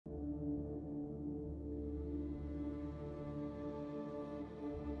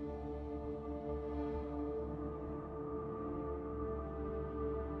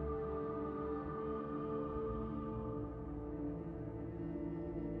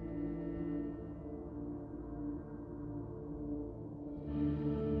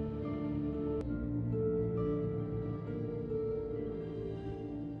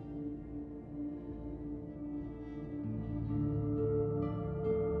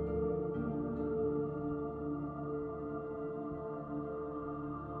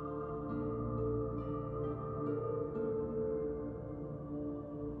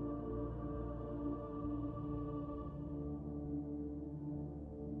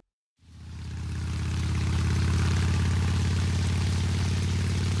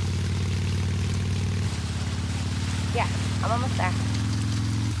I'm almost there.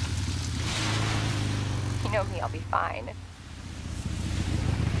 You know me, I'll be fine.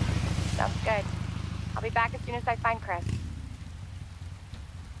 Sounds good. I'll be back as soon as I find Chris.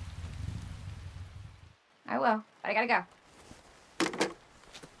 I will, but I gotta go.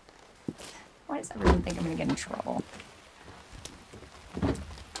 Why does everyone think I'm gonna get in trouble?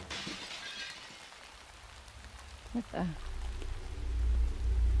 What the?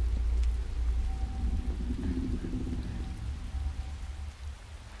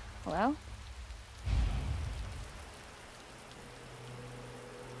 Hello?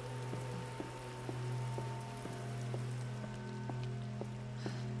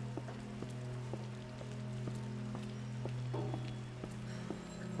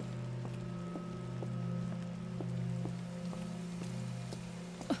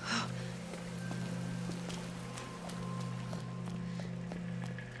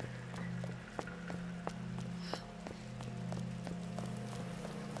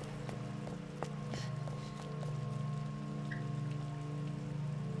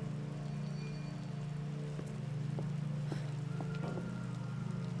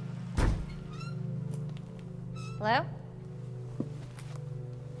 Hello?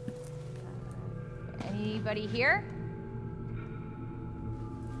 Anybody here?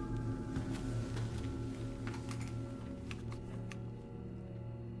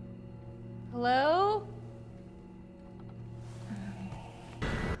 Hello?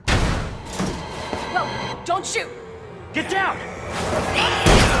 Whoa! Don't shoot! Get down!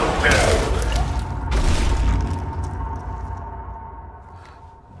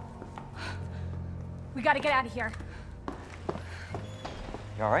 We gotta get out of here.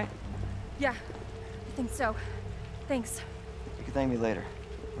 You alright? Yeah, I think so. Thanks. You can thank me later,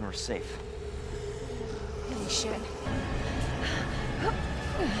 when we're safe. Holy shit.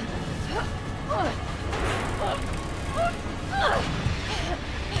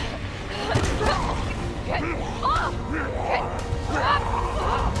 Get off! Get off!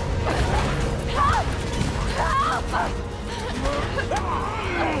 Help!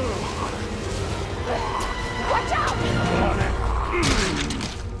 Help! Watch out!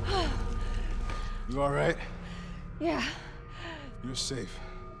 You all right? Yeah. You're safe.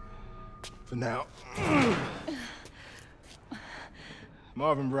 For now.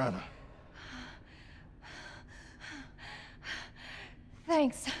 Marvin Browner.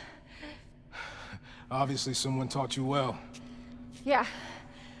 Thanks. Obviously someone taught you well. Yeah.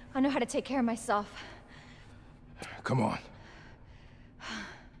 I know how to take care of myself. Come on.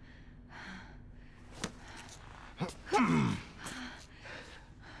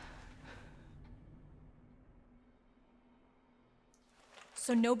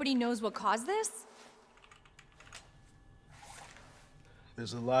 So nobody knows what caused this?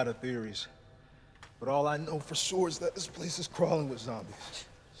 There's a lot of theories. But all I know for sure is that this place is crawling with zombies.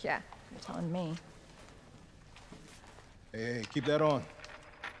 Yeah, you're telling me. Hey, keep that on.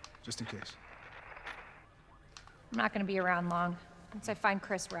 Just in case. I'm not gonna be around long. Once I find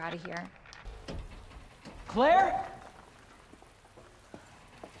Chris, we're out of here. Claire?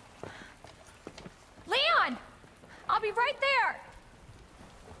 Leon! I'll be right there!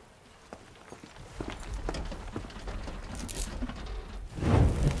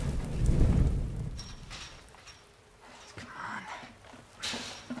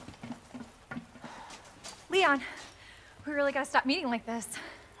 Leon, we really gotta stop meeting like this.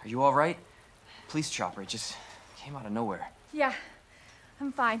 Are you alright? Police chopper, it just came out of nowhere. Yeah,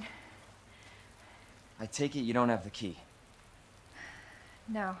 I'm fine. I take it you don't have the key.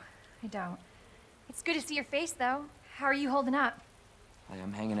 No, I don't. It's good to see your face, though. How are you holding up?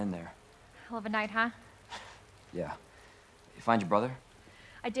 I'm hanging in there. Hell of a night, huh? Yeah. You find your brother?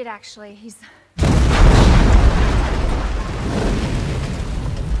 I did, actually. He's...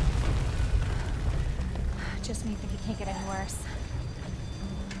 Just when you think it can't get any worse.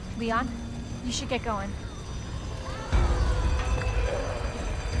 Leon, you should get going.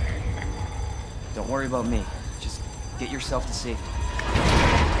 Don't worry about me. Just get yourself to safety.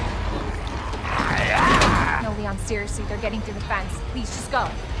 No, Leon, seriously, they're getting through the fence. Please, just go.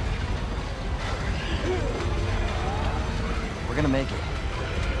 We're gonna make it.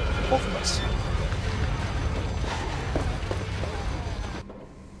 Both of us.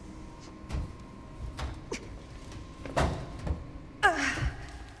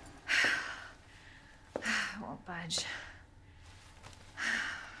 I won't budge.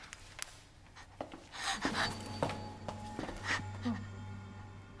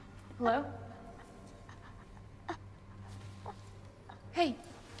 Hello? Hey.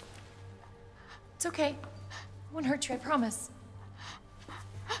 It's okay. I won't hurt you, I promise.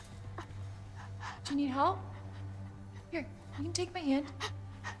 Do you need help? Here, You can take my hand.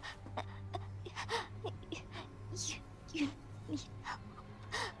 You need help.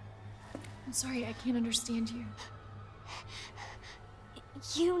 I'm sorry, I can't understand you.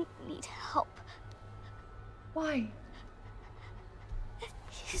 You need help. Why?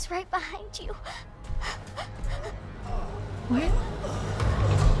 He's right behind you. What?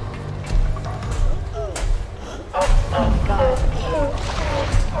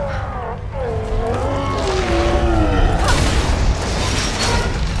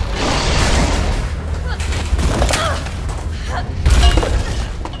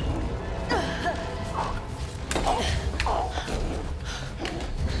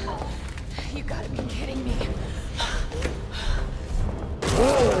 You gotta be kidding me.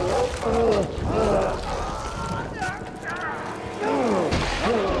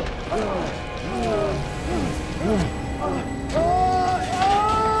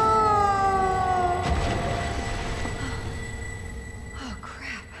 Oh,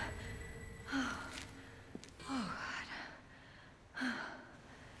 crap. Oh, God.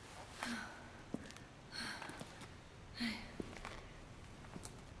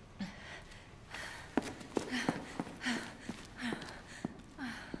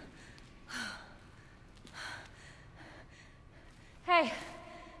 Hey,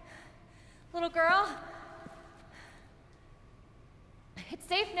 little girl. It's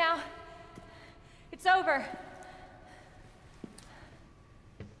safe now. It's over.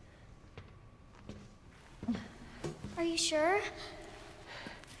 Are you sure?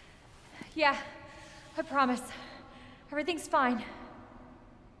 Yeah, I promise. Everything's fine.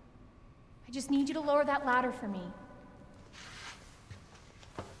 I just need you to lower that ladder for me.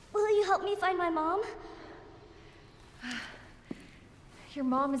 Will you help me find my mom? Your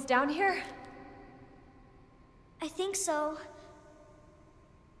mom is down here? I think so.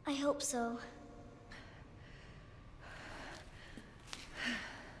 I hope so.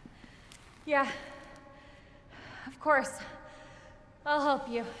 Yeah, of course. I'll help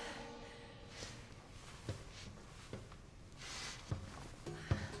you.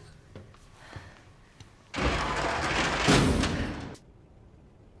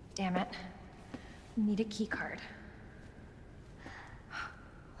 Damn it. We need a key card.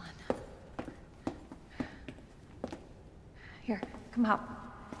 Hold on. Here, come help.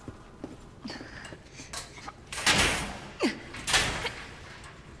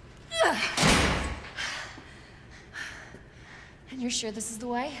 And you're sure this is the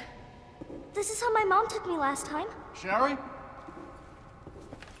way? This is how my mom took me last time. Sherry?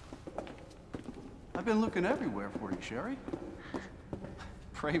 I've been looking everywhere for you, Sherry.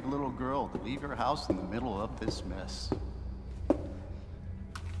 Brave little girl to leave your house in the middle of this mess.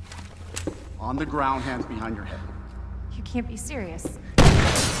 On the ground, hands behind your head. You can't be serious.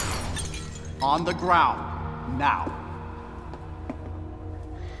 On the ground, now.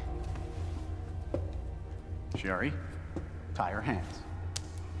 Sherry, tie her hands.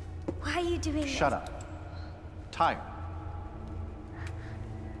 Why are you doing this? Shut up. Tie her.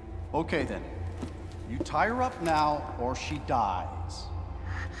 Okay then. You tie her up now, or she dies.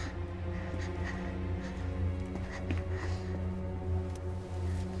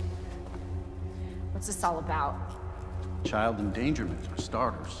 What's this all about? Child endangerment, for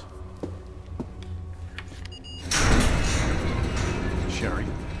starters. Sherry,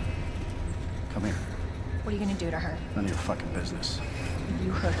 come here. What are you gonna do to her? None of your fucking business.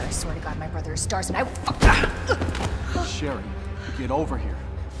 You hurt her, I swear to God, my brother is stars and I will fuck. Sherry, get over here.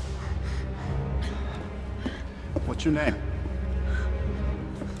 What's your name?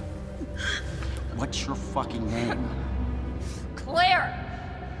 What's your fucking name? Claire!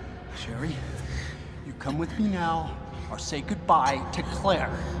 Sherry, you come with me now, or say goodbye to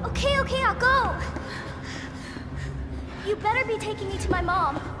Claire. Okay, I'll go. You better be taking me to my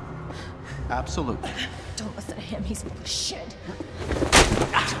mom. Absolutely. Don't listen to him, he's full of shit.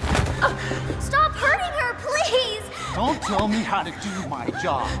 Stop hurting her, please! Don't tell me how to do my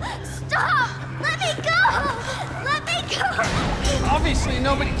job. Stop! Let me go! Let me go! Obviously,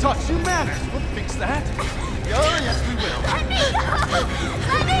 nobody taught you manners. We'll fix that. Oh, yes, we will. Let me go!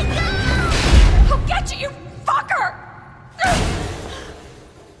 Let me go! I'll get you, you fucker!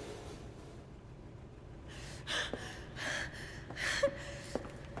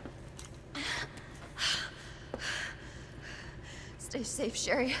 Stay safe,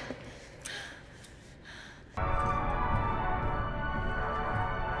 Sherry.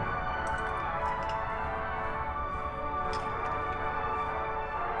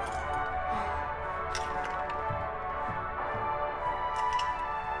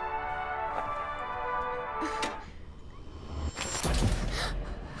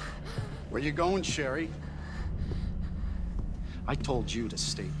 Where you going, Sherry? I told you to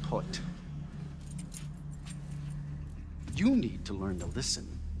stay put. You need to learn to listen.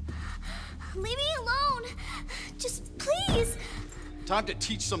 Leave me alone. Just please. Time to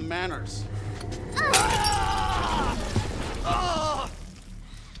teach some manners. You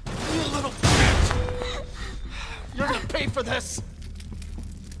little bitch! You're gonna pay for this!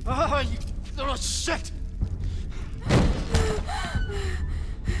 You little shit!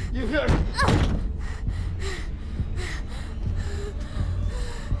 You hear?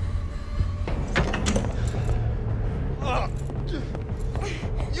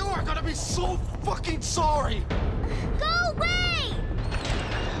 You are gonna be so fucking sorry! Go away!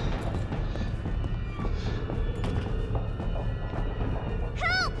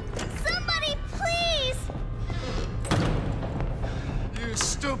 Help! Somebody, please! You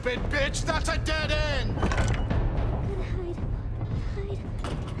stupid bitch! That's a dead end!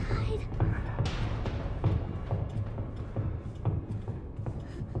 Hide.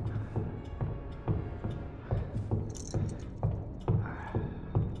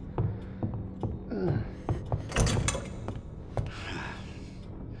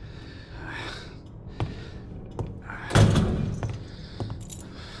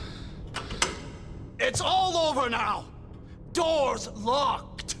 It's all over now! Doors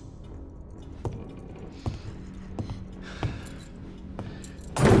locked!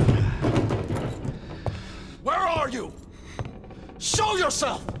 Where are you? Show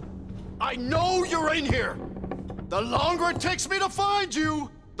yourself! I know you're in here! The longer it takes me to find you,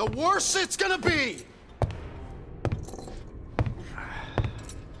 the worse it's gonna be!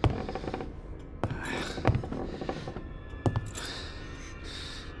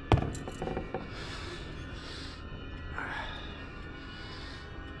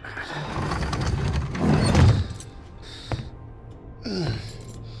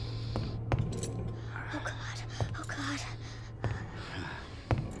 Oh God.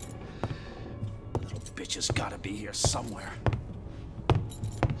 Little bitch has gotta be here somewhere.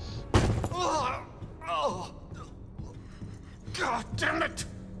 Oh. God damn it!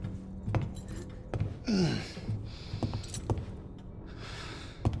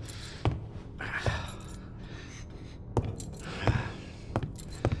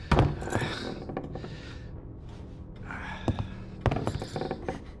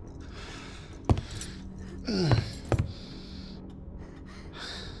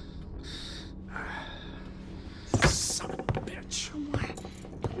 Son of a bitch. No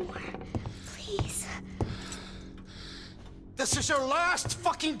more. Please. This is your last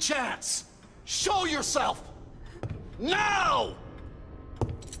fucking chance! Show yourself! Now!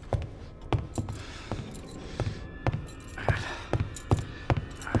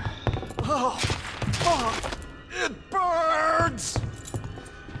 It burns!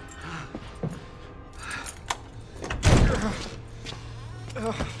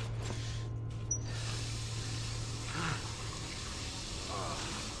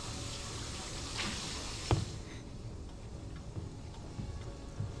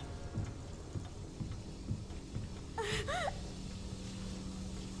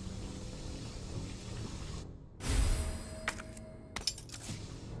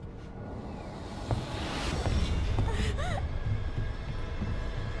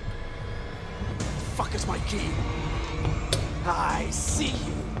 Fuck is my key? I see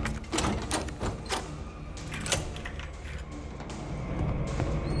you.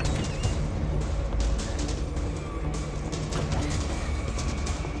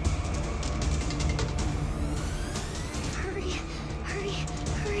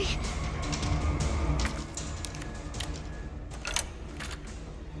 Hurry.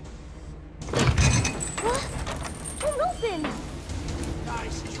 What? Don't open!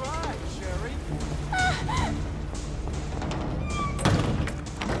 Nice try, Sherry.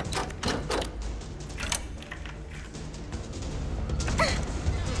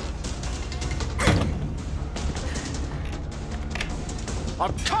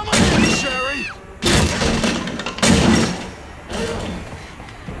 I'm coming in, Sherry!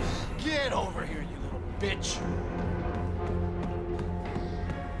 Get over here, you little bitch!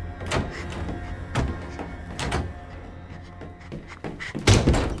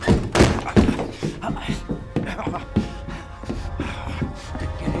 The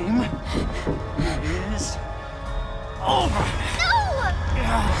game is over! No!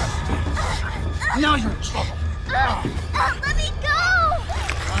 Now you're in trouble! Let me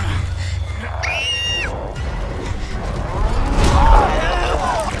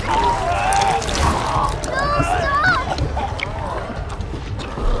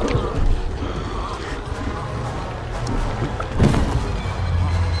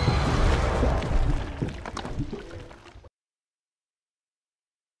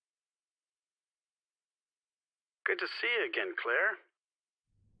to see you again, Claire.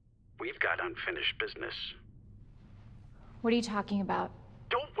 We've got unfinished business. What are you talking about?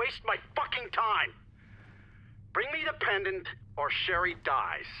 Don't waste my fucking time! Bring me the pendant, or Sherry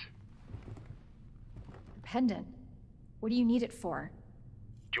dies. Pendant? What do you need it for?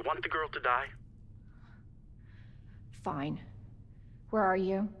 Do you want the girl to die? Fine. Where are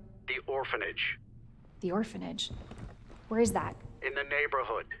you? The orphanage. The orphanage? Where is that? In the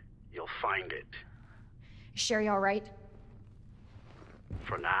neighborhood. You'll find it. Is Sherry all right?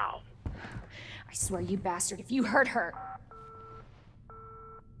 For now. I swear, you bastard, if you hurt her...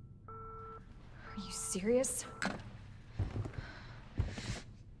 Are you serious?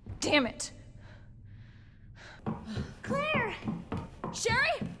 Damn it! Claire!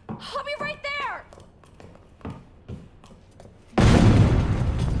 Sherry? I'll be right there!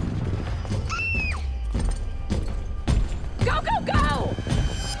 Go, go, go!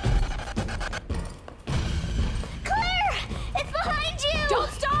 Claire! It's behind you! Don't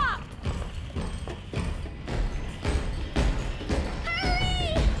stop!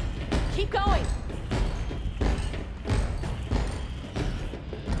 Hurry! Keep going!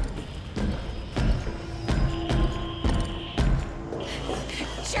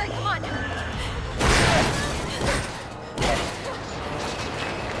 Sherry, come on!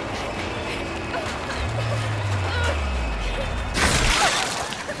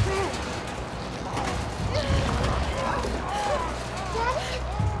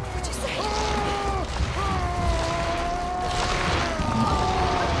 What'd you say?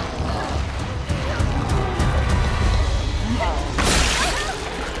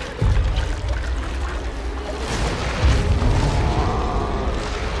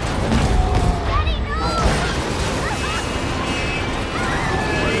 Daddy, no!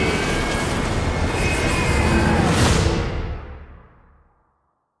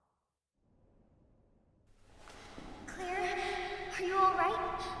 Claire, are you all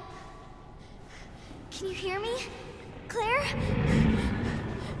right? Can you hear me? Claire?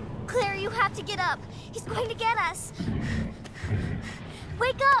 Claire, you have to get up. He's going to get us.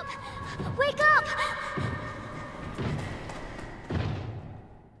 Wake up! Wake up!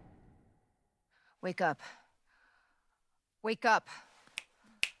 Wake up. Wake up.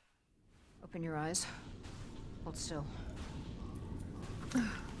 Open your eyes. Hold still.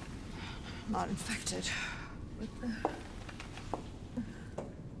 Not infected.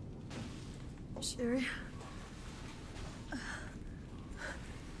 Sherry?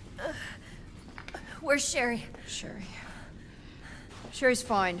 Where's Sherry? Sherry. Sherry's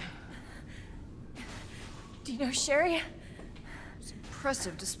fine. Do you know Sherry? It's an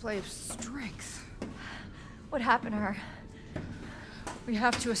impressive display of strength. What happened to her? We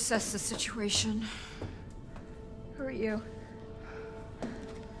have to assess the situation. Who are you?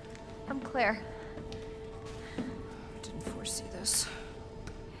 I'm Claire. Didn't foresee this.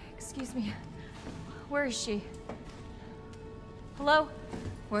 Excuse me. Where is she? Hello?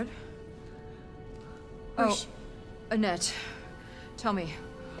 What? Where's Oh, she? Annette. Tell me,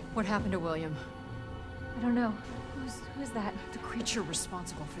 what happened to William? I don't know. Who's that? The creature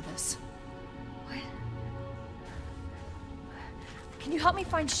responsible for this. What? Can you help me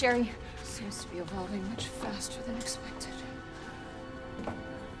find Sherry? Seems to be evolving much faster than expected.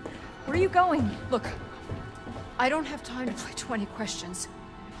 Where are you going? Look, I don't have time to play 20 questions.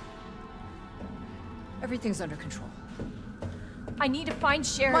 Everything's under control. I need to find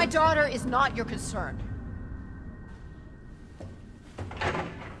Sherry. My daughter is not your concern.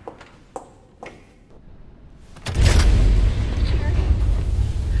 Sherry?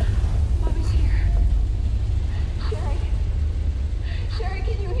 Mommy's here. Sherry? Sherry,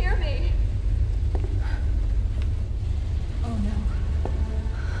 can you hear me? Oh no.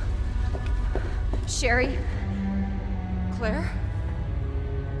 Sherry? Claire?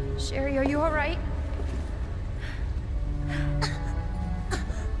 Sherry, are you all right?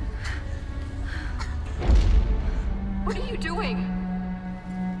 What are you doing?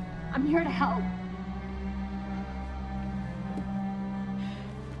 I'm here to help.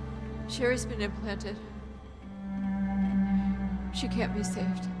 Sherry's been implanted. She can't be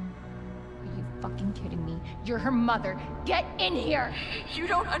saved. Are you fucking kidding me? You're her mother. Get in here! You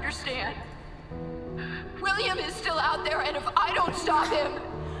don't understand. William is still out there, and if I don't stop him...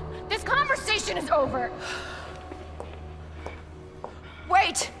 This conversation is over!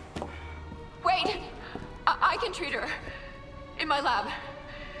 Wait! Wait! I can treat her. In my lab.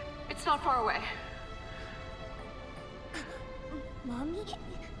 It's not far away. Mommy?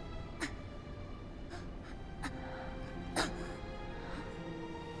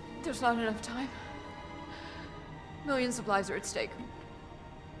 There's not enough time. Millions of lives are at stake.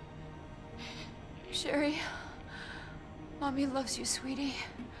 Sherry, Mommy loves you, sweetie.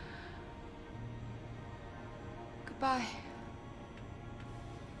 Goodbye.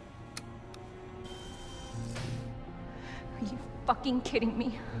 Are you fucking kidding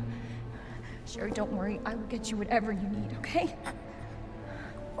me? Sherry, don't worry. I will get you whatever you need, okay?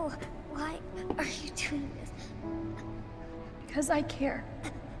 Why are you doing this? Because I care.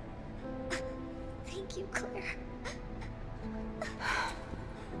 Thank you, Claire.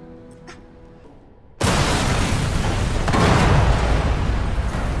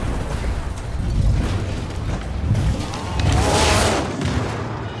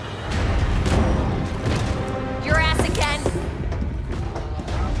 Your ass again!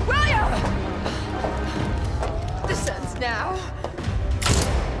 William! This ends now.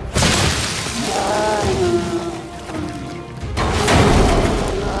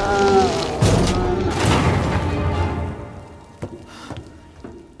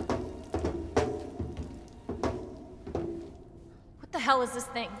 What the hell is this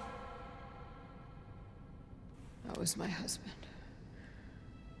thing? That was my husband.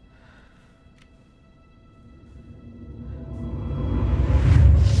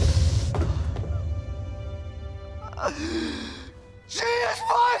 She is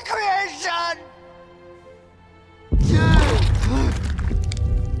my creation!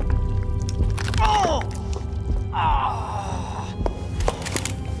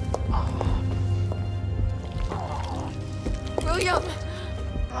 William!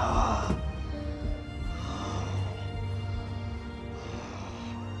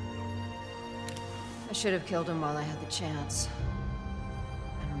 I should have killed him while I had the chance.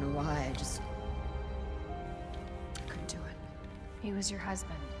 I don't know why, I just couldn't do it. He was your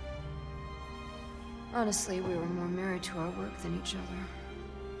husband. Honestly, we were more married to our work than each other.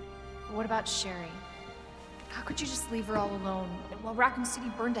 But what about Sherry? How could you just leave her all alone while Raccoon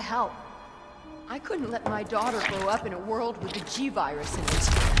City burned to hell? I couldn't let my daughter grow up in a world with the G virus in it.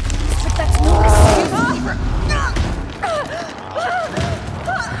 But that's no excuse for...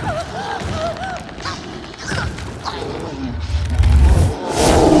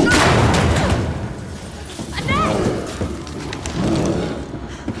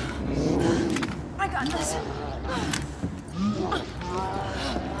 I got this.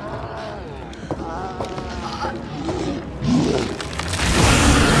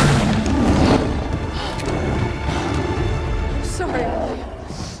 Sorry, Ellie.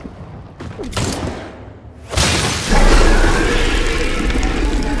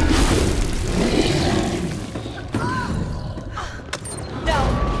 No.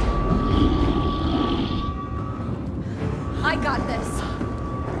 I got this.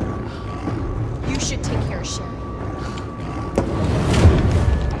 You should take care of Sherry.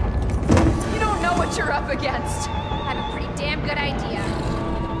 You don't know what you're up against. I have a pretty damn good idea.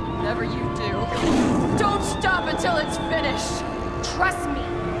 Whatever you do, don't stop until it's finished. Trust me.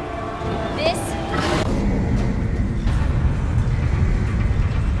 This...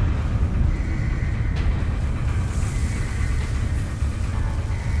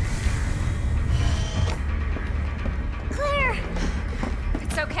 Claire!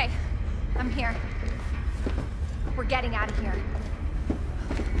 It's okay. I'm here. We're getting out of here.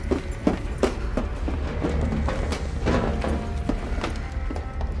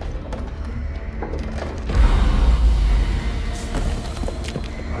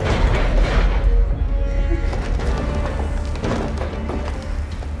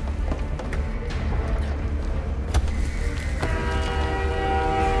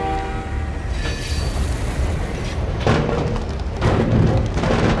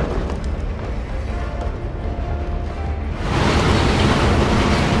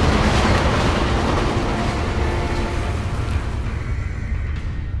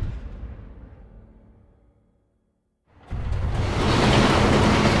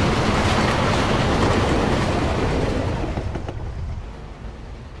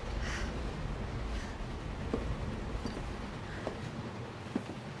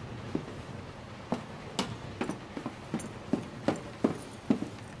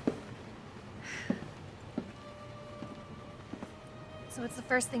 So what's the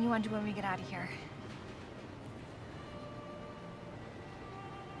first thing you want to do when we get out of here?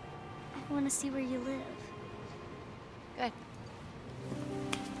 I want to see where you live. Good.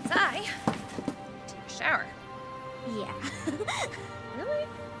 'Cause I take a shower. Yeah. Really?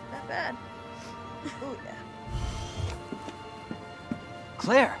 That bad? Ooh, yeah.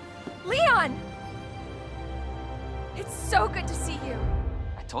 Claire! Leon! It's so good to see you.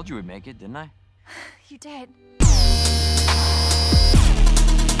 I told you we'd make it, didn't I? You did.